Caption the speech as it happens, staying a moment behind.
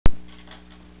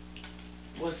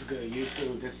What's good,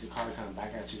 YouTube? This is Carter coming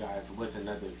back at you guys with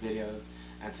another video,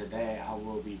 and today I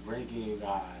will be bringing you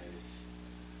guys,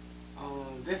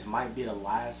 this might be the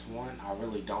last one, I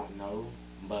really don't know,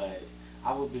 but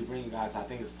I will be bringing you guys, I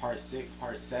think it's part 6,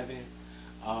 part 7,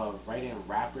 of rating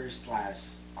rappers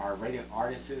slash, or rating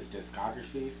artists'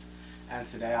 discographies, and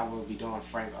today I will be doing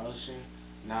Frank Ocean.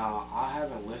 Now, I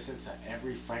haven't listened to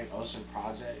every Frank Ocean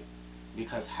project,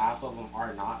 because half of them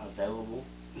are not available.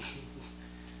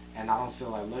 And I don't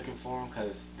feel like looking for them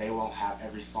because they won't have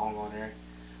every song on there.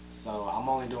 So I'm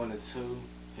only doing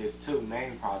his two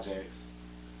main projects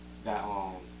that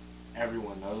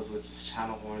everyone knows, which is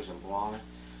Channel Orange and Blonde.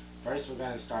 First, we're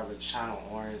gonna start with Channel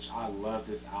Orange. I love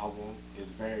this album.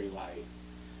 It's very like,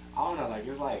 I don't know,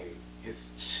 like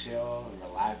it's chill and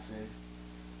relaxing.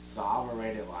 So I would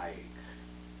rate it like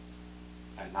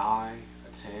a 9,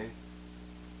 a 10,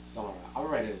 somewhere. I would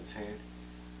rate it a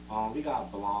 10. We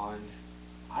got Blonde.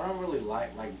 I don't really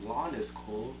like Blonde is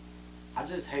cool. I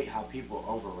just hate how people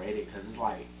overrate it, because it's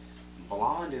like,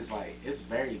 Blonde is like, it's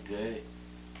very good.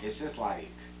 It's just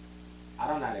like, I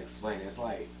don't know how to explain it. It's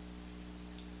like,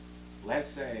 let's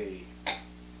say,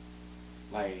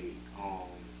 like, how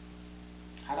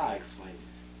do I explain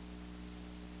this?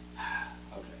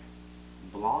 Okay.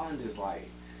 Blonde is like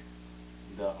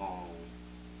the,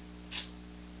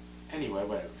 anyway,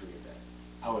 whatever, forget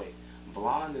that. Oh wait.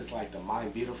 Blonde is like the My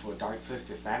Beautiful Dark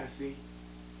Twisted Fantasy,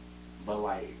 but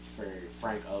like for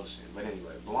Frank Ocean. But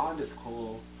anyway, Blonde is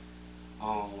cool.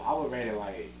 I would rate it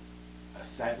like a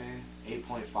 7,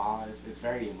 8.5. It's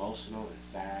very emotional and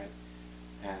sad,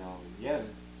 and yeah,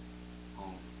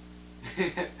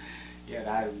 yeah,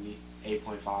 that would be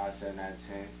 8.5, 7 out of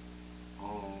 10.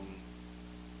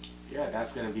 Yeah,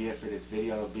 that's gonna be it for this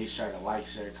video. Be sure to like,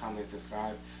 share, comment,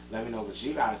 subscribe. Let me know what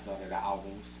you guys thought of the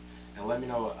albums. And let me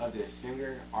know what other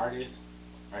singer or artist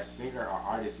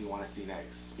you want to see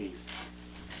next. Peace.